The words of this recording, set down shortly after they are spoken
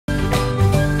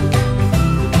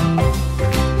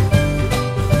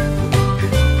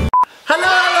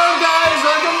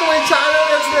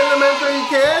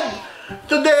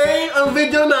ang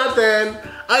video natin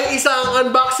ay isang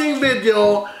unboxing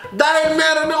video dahil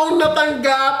meron akong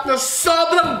natanggap na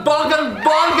sobrang bonggang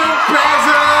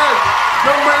present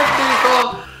ng birthday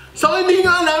ko. So, hindi nyo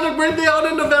alam, nag-birthday ako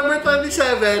ng November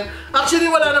 27.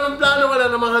 Actually, wala namang plano, wala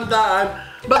namang handaan.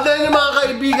 But then, yung mga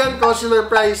kaibigan ko,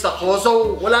 sinurprise ako.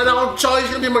 So, wala na akong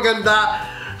choice, hindi maganda.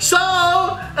 So,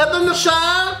 eto na siya,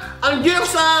 ang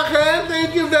gift sa akin.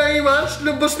 Thank you very much.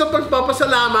 Lubos na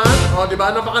pagpapasalamat. O,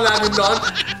 diba? Napakalalim doon.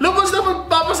 Lubos na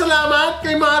pagpapasalamat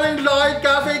kay Maring Lloyd,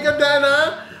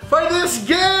 Cadena, for this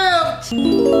gift!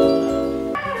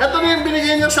 Ito na yung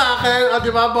binigay niya sa akin. O,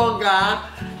 diba, bongga?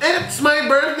 It's my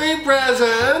birthday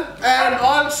present. And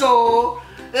also,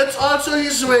 it's also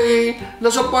his way na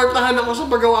supportahan ako sa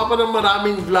paggawa pa ng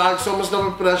maraming vlogs. So, mas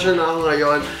napapressure na ako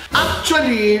ngayon.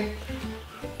 Actually,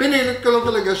 pinilit ko lang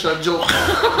talaga siya. Joke.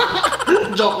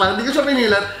 Joke lang. Hindi ko siya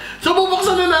pinilit. So,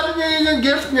 bubuksan na natin ngayon yung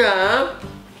gift niya.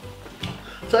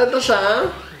 So, ito siya.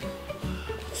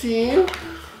 See?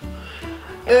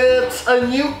 It's a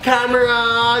new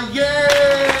camera.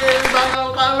 Yay!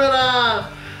 Bagong camera.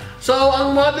 So,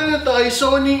 ang model nito ay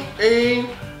Sony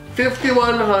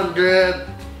A5100.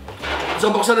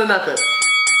 So, buksan na natin.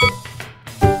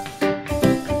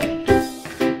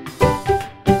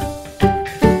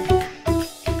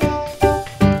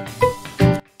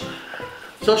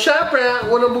 So, syempre,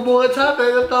 unang bubungad sa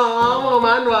atin, ito, mga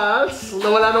manuals,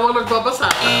 na wala namang nagbabasa.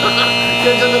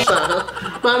 Yan na siya.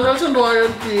 Manuals and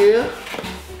warranty.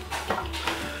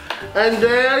 And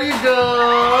there you go!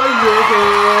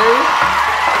 Yay!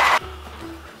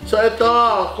 So, ito,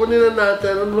 kunin na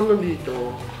natin. Ano ba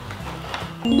nandito?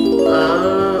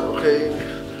 Okay.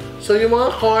 So, yung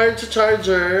mga cords sa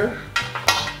charger.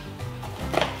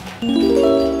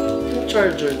 Yung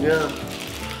charger niya.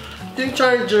 Yung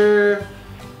charger.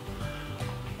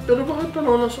 Pero bakit pa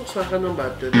naman nasuksakan ng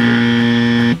battery?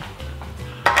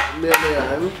 Meron na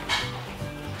yan.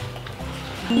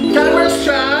 Camera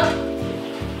strap!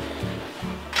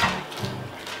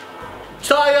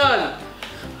 So, ayan.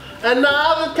 And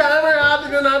now, the camera.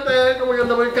 Tignan natin kung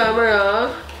maganda ba yung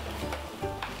camera.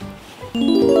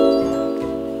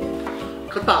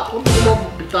 Katakot mo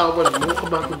bitawan mo.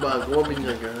 Kabago-bago.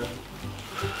 Mabinyagan.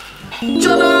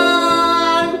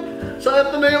 Tcharan! So,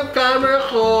 ito na yung camera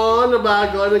ko na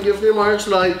bago, na gift ni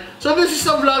Lloyd. So, this is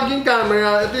a vlogging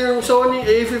camera. Ito yung Sony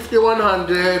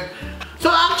A5100. So,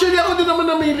 actually, ako din naman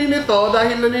namili nito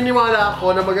dahil naniniwala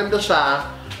ako na maganda siya.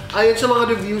 Ayon sa mga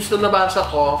reviews na nabasa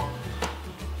ko.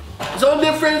 So, ang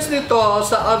difference nito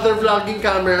sa other vlogging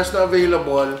cameras na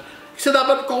available, kasi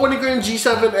dapat kukunin ko yung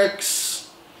G7X,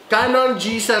 Canon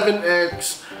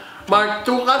G7X Mark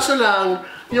II. Kaso lang,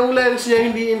 yung lens niya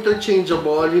hindi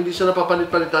interchangeable, hindi siya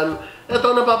napapalit-palitan. Ito,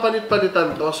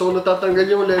 napapalit-palitan to. So, natatanggal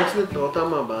yung lens nito.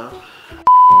 Tama ba?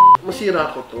 Masira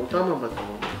ko to. Tama ba to?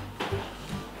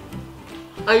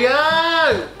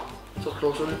 Ayan! So,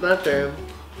 close ulit natin.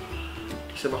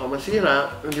 Kasi baka masira,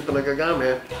 hindi pa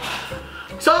nagagamit.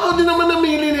 So, ako din naman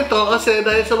namili nito kasi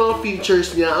dahil sa mga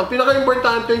features niya. Ang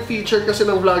pinaka-importante yung feature kasi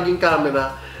ng vlogging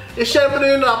camera is syempre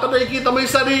yun, dapat nakikita mo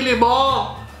yung sarili mo.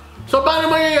 So, paano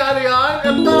mangyayari yan?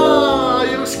 Ito,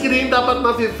 yung screen dapat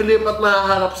na-flip at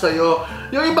nahaharap sa'yo.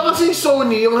 Yung iba kasi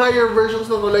Sony, yung higher versions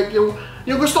na to, like yung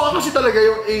gusto ko kasi talaga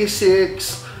yung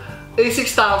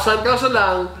A6000. Kaso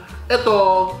lang, ito,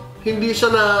 hindi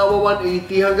siya na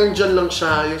 180, hanggang dyan lang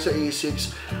siya, yung sa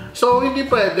A6. So, hindi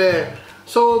pwede.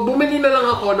 So, bumili na lang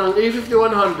ako ng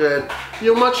A5100,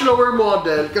 yung much lower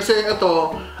model, kasi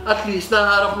ito, at least,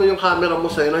 naharap mo yung camera mo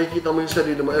sa'yo, nakikita mo yung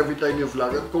sarili mo every time you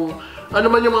vlog, at kung ano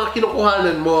man yung mga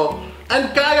kinukuhanan mo.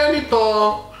 And kaya nito,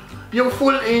 yung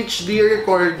full HD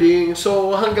recording,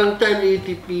 so hanggang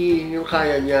 1080p yung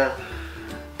kaya niya.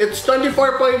 It's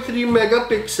 24.3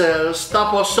 megapixels,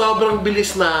 tapos sobrang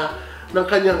bilis na ng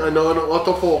kanyang ng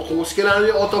autofocus. Kailangan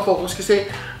yung autofocus kasi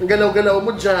ang galaw-galaw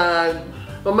mo dyan,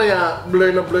 mamaya,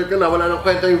 blur na blur ka na, wala nang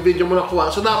kwenta yung video mo nakuha.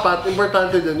 So, dapat,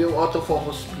 importante din yung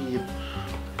autofocus speed.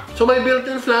 So, may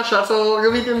built-in flash siya. So,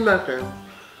 gamitin natin.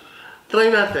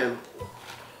 Try natin.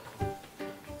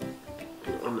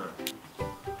 Ano?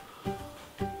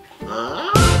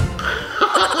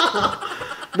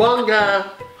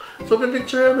 Bongga! So,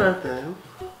 pipicture natin.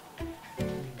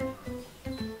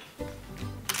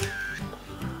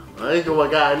 Ay,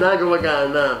 gumagana,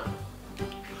 gumagana.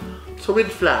 So, with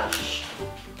flash.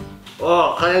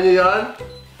 Oh, kaya niyo yan?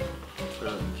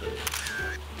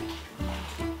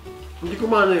 Hindi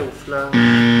kumana yung flash.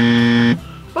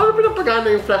 Paano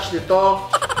pinapagana yung flash nito?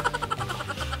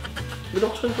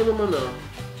 Binuksan ko naman ah.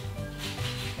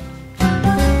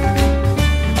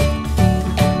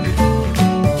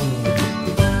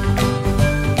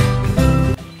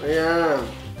 Ayan.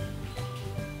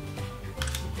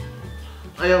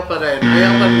 Ayaw pa rin.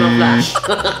 Ayaw pa rin ng flash.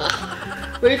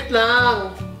 Wait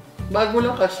lang. Bago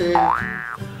lang kasi.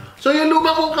 So yung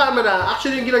luma kong camera,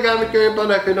 actually yung ginagamit ko yung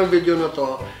pang-record ng video na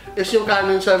to is yung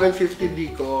Canon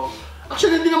 750D ko.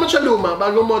 Actually hindi naman siya luma,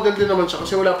 bagong model din naman siya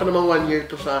kasi wala pa namang 1 year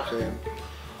to sa akin.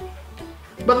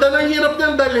 But then ang hirap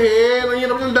niyang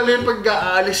dalhin, pag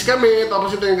aalis kami,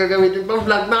 tapos ito yung gagamitin pang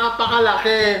vlog,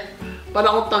 napakalaki. Para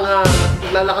akong tanga,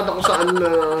 naglalakad ako saan na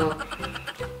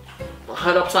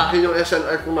harap sa akin yung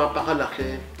SLR kung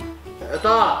napakalaki.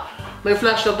 Ito, may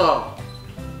flash na to.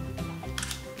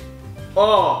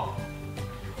 Oh!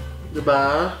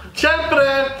 Diba?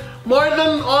 Siyempre, more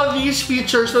than all these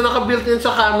features na naka-built-in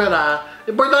sa camera,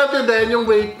 importante din yung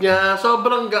weight niya.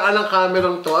 Sobrang gaan ang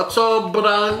camerang to at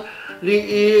sobrang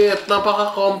liit.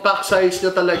 Napaka-compact size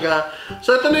niya talaga.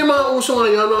 So, ito na yung mga uso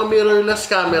ngayon, mga mirrorless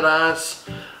cameras.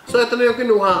 So, ito na yung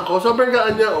kinuha ko. Sobrang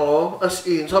gaan niya, oh. As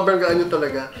in, sobrang gaan niya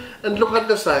talaga. And look at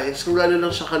the size. Kung gano'n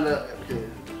lang siya okay.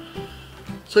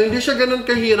 So, hindi siya ganun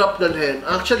kahirap dalhin.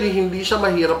 Actually, hindi siya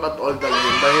mahirap at all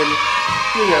dalhin. Dahil,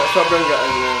 yun nga, sobrang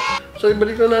gaan niya. So,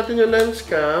 ibalik na natin yung lens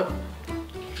cap.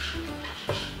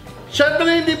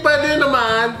 Siyempre, hindi pwede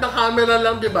naman na camera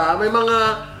lang, di ba? May mga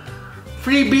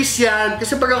freebies yan.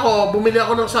 Kasi pag ako, bumili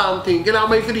ako ng something, kailangan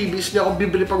may freebies niya kung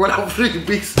bibili pag wala akong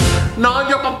freebies.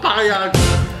 Nakakanya pang pakayag.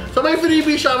 So, may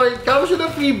freebie siya. May kamo siya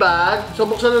ng free bag. So,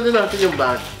 buksan na din natin yung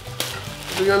bag.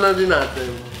 Tingnan na din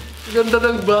natin. Ganda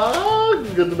ng bag.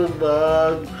 Ganda ng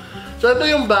bag. So, ito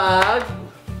yung bag.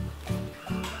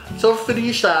 So, free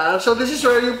siya. So, this is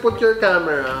where you put your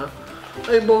camera.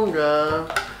 Ay, bongga.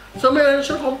 So, mayroon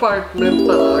siyang compartment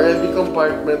na. Ready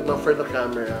compartment na for the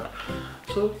camera.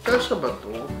 So, kasha ba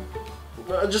ito?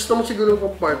 Na-adjust naman siguro yung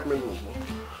compartment mo.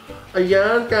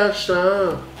 Ayan,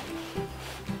 kasha.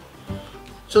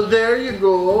 So, there you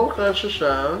go. Kasha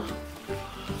siya.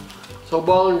 So,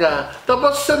 bongga.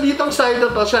 Tapos, sa ditong side na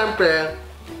to, syempre,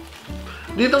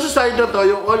 dito sa side na to,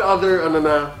 yung all other,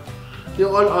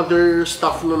 yung all other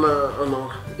stuff na,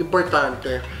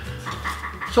 importante.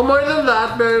 So, more than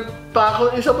that, meron pa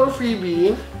akong isa pang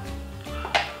freebie.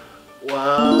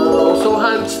 Wow! So,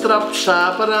 hand strap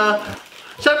siya para,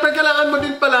 syempre, kailangan mo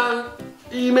din palang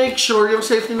i-make sure yung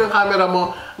safety ng camera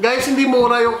mo. Guys, hindi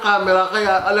mura yung camera,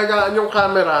 kaya alagaan yung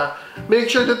camera.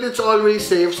 Make sure that it's always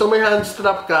safe. So, may hand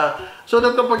strap ka. So,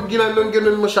 that kapag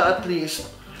ginanon-ganon mo siya at least,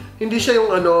 hindi siya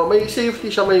yung may safety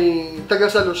siya, may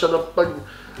tagasalo siya na pag,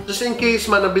 just in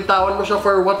case man, nabitawan mo siya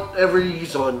for whatever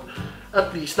reason,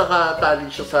 at least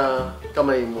nakatali siya sa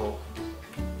kamay mo.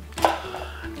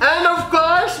 And of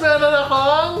course, meron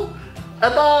akong,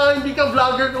 hindi ka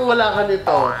vlogger kung wala ka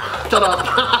nito. Charot.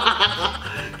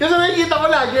 Kasi nakikita ko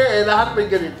lagi lahat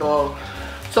may ganito.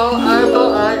 So, ito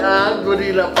ay ang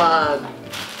Gorilla Pad.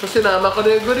 So, sinama ko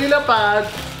na yung Gorilla Pad.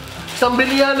 Isang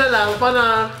bilihan na lang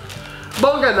para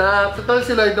bongga na. Total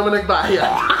si Lloyd naman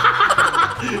nagbayad.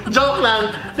 Joke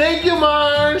lang. Thank you,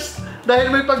 Mars!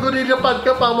 Dahil may pag-Gorilla Pad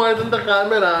ka pa, more than the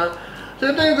camera. So,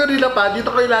 ito yung Gorilla Pad.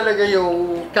 Dito ko ilalagay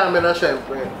yung camera,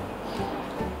 syempre.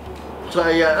 So,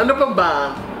 ayan. Ano pa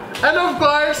ba? And of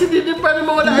course, hindi din pa rin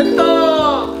mawala ito!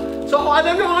 So, kung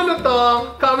alam yung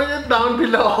to, comment it down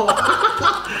below.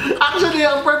 Actually,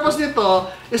 ang purpose nito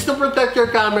is to protect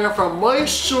your camera from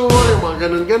moisture, yung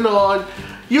mga ganon-ganon.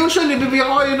 Usually,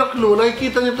 bibigyan ko kayo ng clue.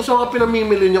 Nakikita nyo to sa mga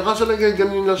pinamimili nyo kasi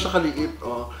nagaganon lang siya kaliit.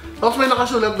 Oh. Tapos may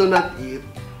nakasulat do not eat.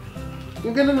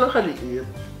 Yung ganon lang kaliit.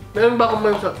 Meron ba akong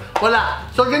wala.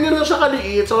 So, ganyan lang siya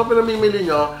kaliit sa mga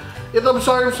pinamimili nyo. It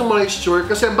absorbs moisture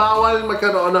kasi bawal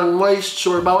magkaroon ng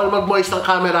moisture, bawal mag-moist ng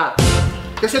camera.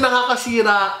 Kasi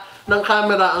nakakasira ng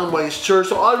camera ang moisture.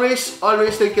 So, always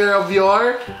take care of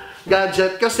your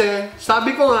gadget kasi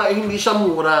sabi ko nga, hindi siya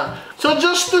mura. So,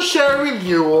 just to share with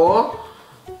you,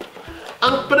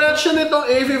 ang presyo nitong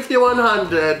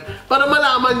A5100, para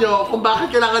malaman nyo kung bakit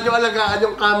kailangan nyo alagaan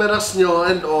yung cameras nyo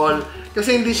and all,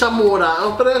 kasi hindi siya mura.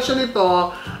 Ang presyo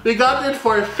nito, we got it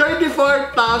for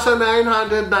 34,999.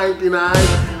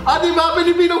 Diba,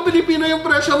 Pilipinong-Pilipino yung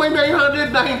presyo, may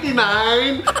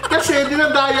 999. Kasi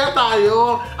dinadaya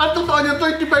tayo. Ang totoo niya,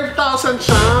 35,000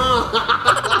 siya.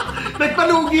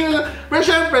 Nagpalugi na. Pero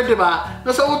syempre, diba,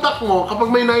 nasa utak mo,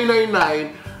 kapag may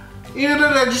 999,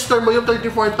 i-register mo yung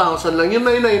 34,000 lang. Yung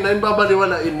 999,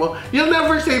 babaliwalain mo. You'll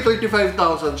never say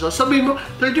 35,000 siya. Sabihin mo,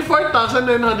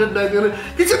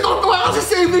 34,999. Kasi tutuwa kasi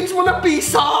savings mo na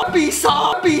piso!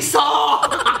 Piso! Piso!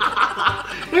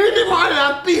 Hindi mo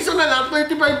alam, piso na lang,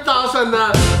 35,000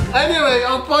 na. Anyway,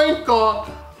 ang point ko,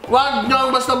 wag nyo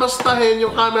basta-bastahin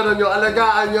yung camera nyo.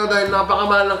 Alagaan nyo dahil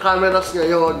napakamahal ng cameras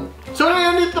ngayon. So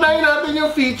ngayon, i-try natin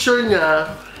yung feature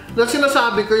niya na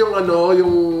sinasabi ko yung ano,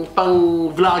 yung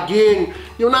pang-vlogging.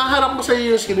 Yung nakaharap mo sa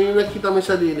iyo yung screen, yung nakita mo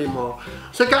yung sarili mo.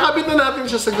 So, kakabit na natin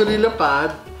siya sa Gorilla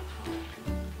Pad.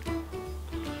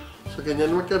 So,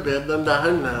 ganyan magkabit,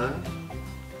 dandahan lang.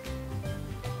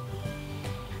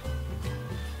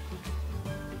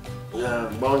 Yan,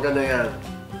 bongga na yan.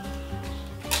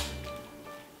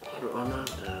 Haruan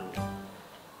natin.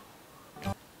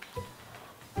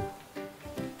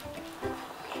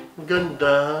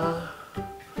 Ganda.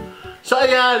 So,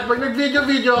 ayan. Pag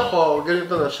nag-video ako,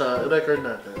 ganito na siya. Record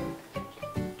natin.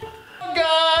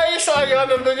 Guys! So, ayan.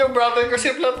 Nandun yung brother ko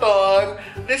si Platon.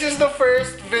 This is the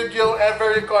first video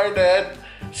ever recorded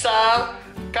sa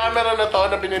camera na to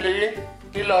na binili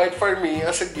ni Lloyd for me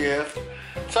as a gift.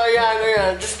 So, ayan,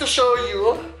 ayan. Just to show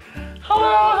you.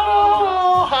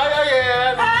 Hello! Hi,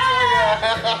 ayan!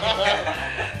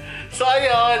 So,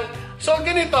 ayan. So,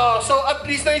 ganito. So, at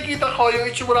least nakikita ko yung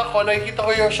itsura ko. Nakikita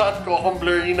ko yung shot ko kung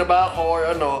blurry na ba ako or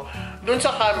ano. Dun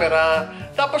sa camera.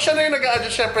 Tapos siya na yung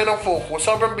nag-a-adjust syempre ng focus.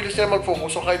 Sobrang bilis niya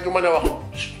mag-focus. So, kahit gumalaw ako.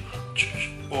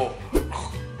 Oh.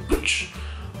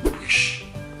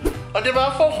 O,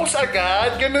 diba? Focus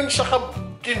agad. Ganun siya ka...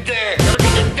 Hindi!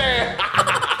 Hindi!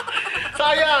 So,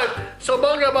 ayan. So,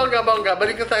 bongga.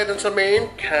 Balik na tayo dun sa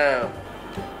main cam.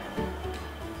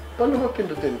 Paano ba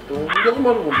pindutin ito? Hindi ako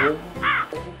marunong.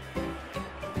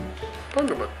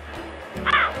 Paano ba?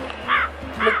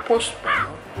 Mag-post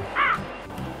pa.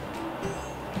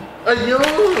 Ayun!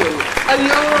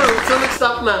 Ayun! So,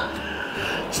 nag-stop na.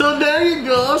 So, there you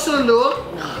go. So,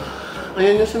 look.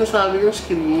 Ayan yung sinasabi yung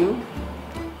screen.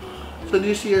 So, do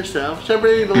you see yourself?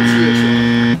 Siyempre, you don't see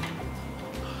yourself.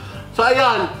 So,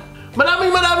 ayan.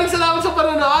 Maraming salamat sa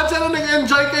panonood. Sana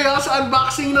nag-enjoy kayo sa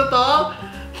unboxing na to.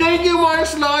 Thank you,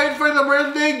 Mars Lloyd, for the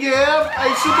birthday gift.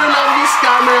 I super love this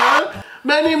camera.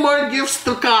 Many more gifts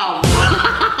to come.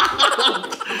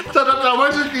 So,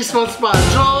 where's your Christmas pa?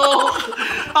 Joke!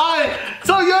 Ay,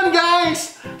 so yun,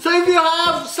 guys. So, if you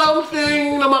have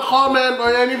something na ma-comment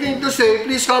or anything to say,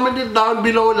 please comment it down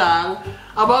below lang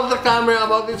about the camera,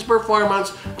 about its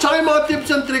performance. Tsaka yung mga tips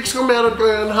and tricks kung meron ko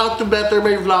on how to better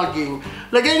my vlogging.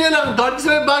 Lagay nyo lang doon kasi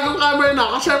may bagong camera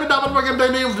na. Kasi syempre dapat maganda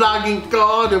na yung vlogging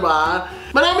ko, di ba?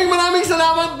 Maraming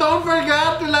salamat. Don't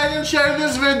forget to like and share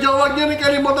this video. Huwag nyo rin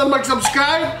kalimutan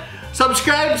mag-subscribe.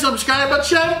 Subscribe. At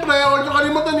syempre, huwag nyo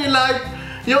kalimutan i-like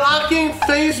yung aking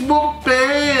Facebook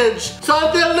page. So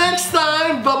until next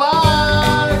time,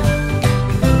 bye-bye!